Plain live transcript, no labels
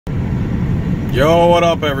Yo, what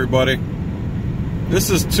up, everybody? This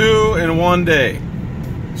is 2 in 1 day.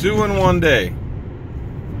 2 in 1 day.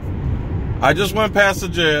 I just went past the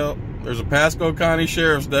jail. There's a Pasco County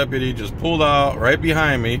Sheriff's deputy just pulled out right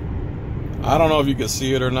behind me. I don't know if you can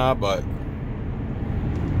see it or not, but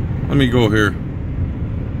let me go here.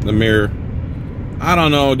 The mirror. I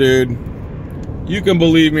don't know, dude. You can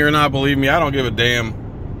believe me or not believe me. I don't give a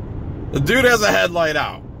damn. The dude has a headlight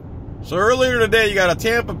out. So earlier today, you got a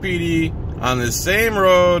Tampa PD on this same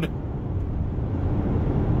road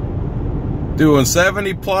doing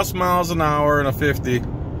 70 plus miles an hour in a 50.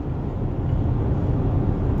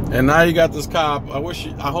 And now you got this cop. I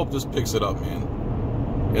hope this picks it up, man.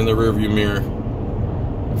 In the rearview mirror.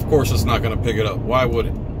 Of course it's not going to pick it up. Why would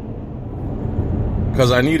it?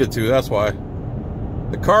 Because I need it to, that's why.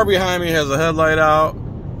 The car behind me has a headlight out,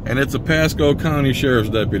 and it's a Pasco County Sheriff's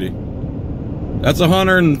deputy. That's a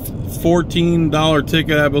 $114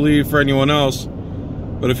 ticket, I believe, for anyone else.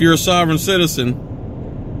 But if you're a sovereign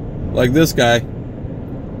citizen, like this guy,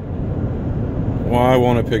 why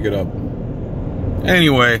won't it pick it up?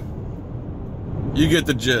 Anyway, you get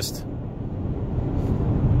the gist.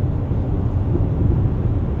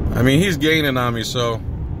 I mean, he's gaining on me, so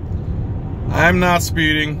I'm not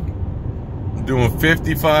speeding. I'm doing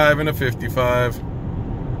 55 and a 55.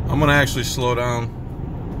 I'm gonna actually slow down.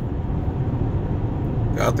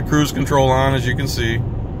 Got the cruise control on, as you can see.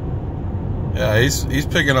 Yeah, he's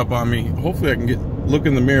picking up on me. Hopefully I can look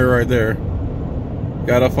in the mirror right there.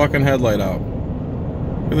 Got a fucking headlight out.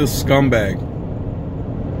 Look at this scumbag.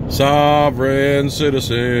 Sovereign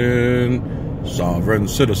citizen. Sovereign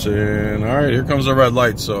citizen. Alright, here comes the red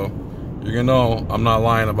light, so you're gonna know I'm not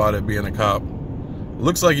lying about it being a cop. It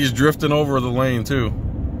looks like he's drifting over the lane too.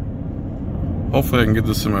 Hopefully I can get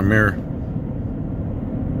this in my mirror.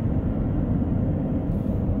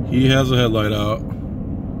 He has a headlight out,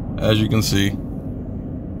 as you can see.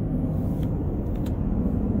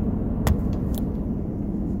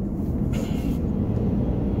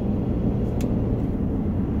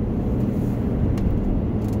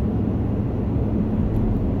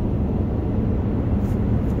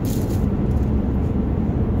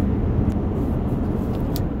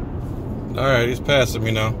 Alright, he's passing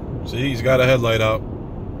me now. See, he's got a headlight out.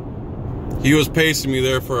 He was pacing me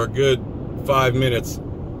there for a good 5 minutes.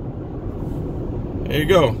 There you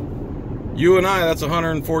go. You and I, that's a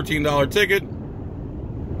 $114 ticket.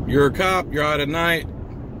 You're a cop, you're out at night.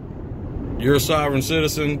 You're a sovereign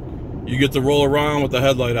citizen. You get to roll around with the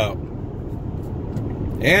headlight out.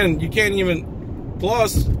 And you can't even,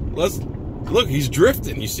 plus, look, he's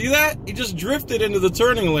drifting. You see that? He just drifted into the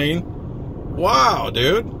turning lane. Wow,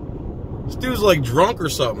 dude. This dude's like drunk or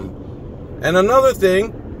something. And another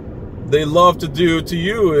thing they love to do to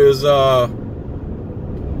you is,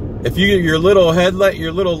 if you get your little headlight,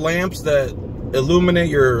 your little lamps that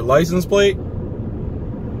illuminate your license plate,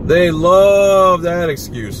 they love that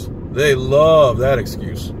excuse. They love that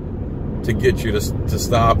excuse to get you to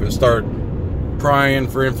stop and start prying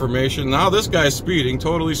for information. Now this guy's speeding,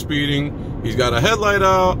 totally speeding. He's got a headlight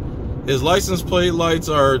out. His license plate lights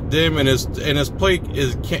are dim, and his plate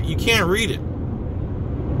is you can't read it.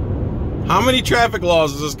 How many traffic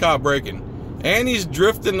laws is this cop breaking? And he's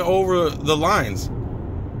drifting over the lines.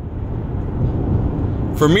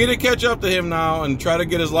 For me to catch up to him now and try to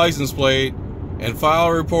get his license plate and file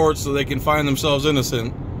a report so they can find themselves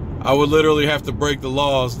innocent, I would literally have to break the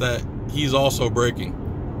laws that he's also breaking.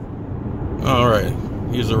 All right,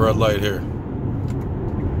 here's a red light here.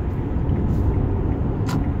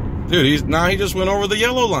 Dude, he just went over the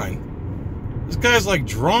yellow line. This guy's like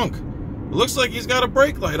drunk. It looks like he's got a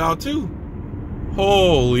brake light out too.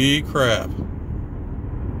 Holy crap.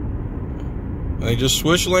 And they just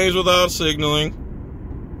switched lanes without signaling.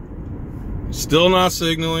 Still not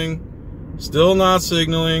signaling. Still not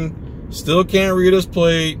signaling. Still can't read his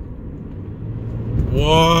plate.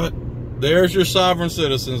 What? There's your sovereign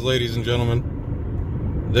citizens, ladies and gentlemen.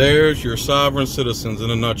 There's your sovereign citizens in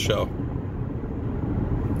a nutshell.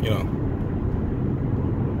 You know,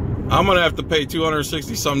 I'm gonna have to pay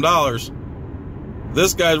 $260 some.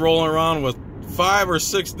 This guy's rolling around with 5 or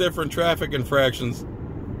 6 different traffic infractions.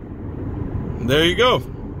 There you go.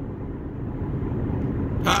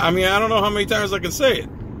 I mean, I don't know how many times I can say it.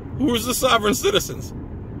 Who's the sovereign citizens?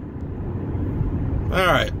 All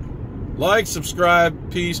right. Like, subscribe,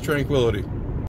 peace, tranquility.